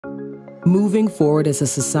Moving forward as a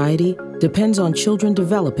society depends on children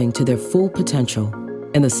developing to their full potential,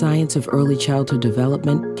 and the science of early childhood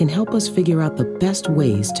development can help us figure out the best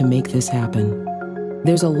ways to make this happen.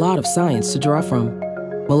 There's a lot of science to draw from: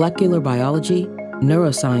 molecular biology,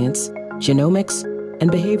 neuroscience, genomics, and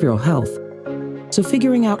behavioral health. So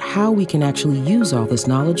figuring out how we can actually use all this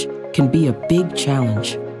knowledge can be a big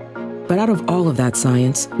challenge. But out of all of that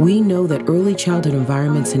science, we know that early childhood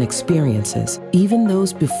environments and experiences, even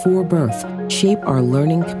those before birth, shape our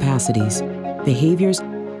learning capacities, behaviors,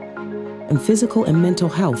 and physical and mental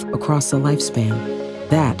health across the lifespan.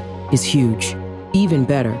 That is huge. Even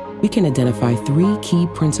better, we can identify 3 key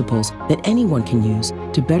principles that anyone can use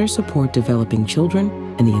to better support developing children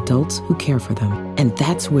and the adults who care for them. And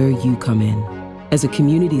that's where you come in. As a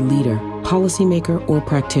community leader, policymaker, or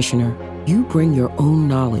practitioner, you bring your own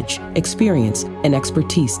knowledge, experience, and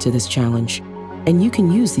expertise to this challenge. And you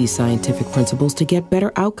can use these scientific principles to get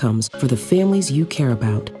better outcomes for the families you care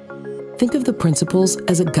about. Think of the principles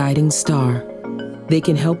as a guiding star. They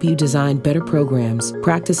can help you design better programs,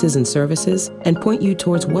 practices, and services, and point you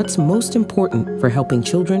towards what's most important for helping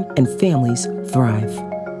children and families thrive.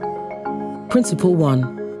 Principle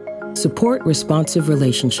 1. Support responsive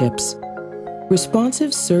relationships.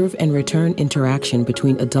 Responsive serve and return interaction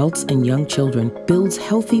between adults and young children builds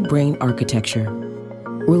healthy brain architecture.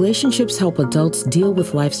 Relationships help adults deal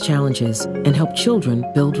with life's challenges and help children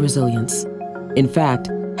build resilience. In fact,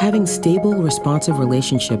 having stable, responsive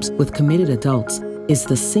relationships with committed adults is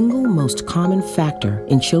the single most common factor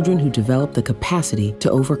in children who develop the capacity to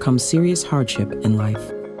overcome serious hardship in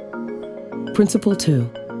life. Principle 2.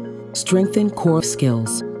 Strengthen core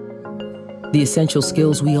skills. The essential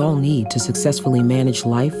skills we all need to successfully manage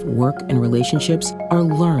life, work, and relationships are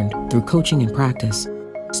learned through coaching and practice,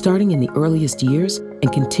 starting in the earliest years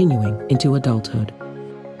and continuing into adulthood.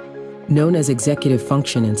 Known as executive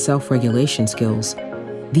function and self-regulation skills,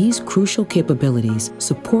 these crucial capabilities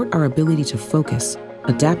support our ability to focus,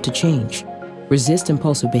 adapt to change, resist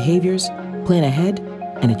impulsive behaviors, plan ahead,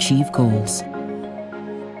 and achieve goals.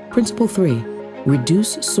 Principle 3.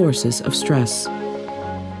 Reduce sources of stress.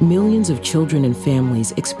 Millions of children and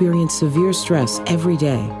families experience severe stress every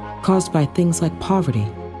day, caused by things like poverty,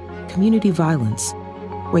 community violence,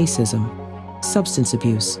 racism, substance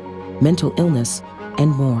abuse, mental illness, and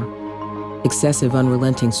more. Excessive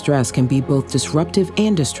unrelenting stress can be both disruptive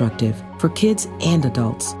and destructive for kids and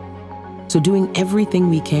adults. So doing everything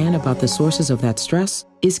we can about the sources of that stress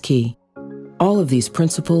is key. All of these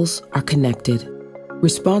principles are connected.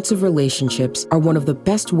 Responsive relationships are one of the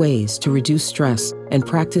best ways to reduce stress and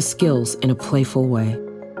practice skills in a playful way.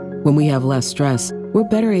 When we have less stress, we're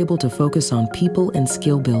better able to focus on people and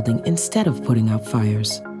skill building instead of putting out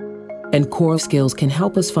fires. And core skills can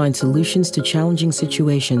help us find solutions to challenging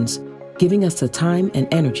situations, giving us the time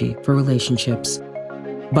and energy for relationships.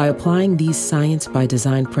 By applying these science by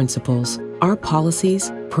design principles, our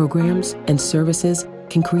policies, programs, and services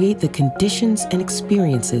can create the conditions and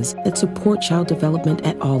experiences that support child development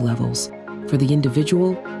at all levels, for the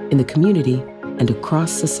individual, in the community, and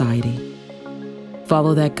across society.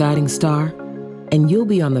 Follow that guiding star, and you'll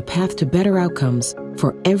be on the path to better outcomes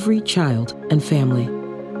for every child and family.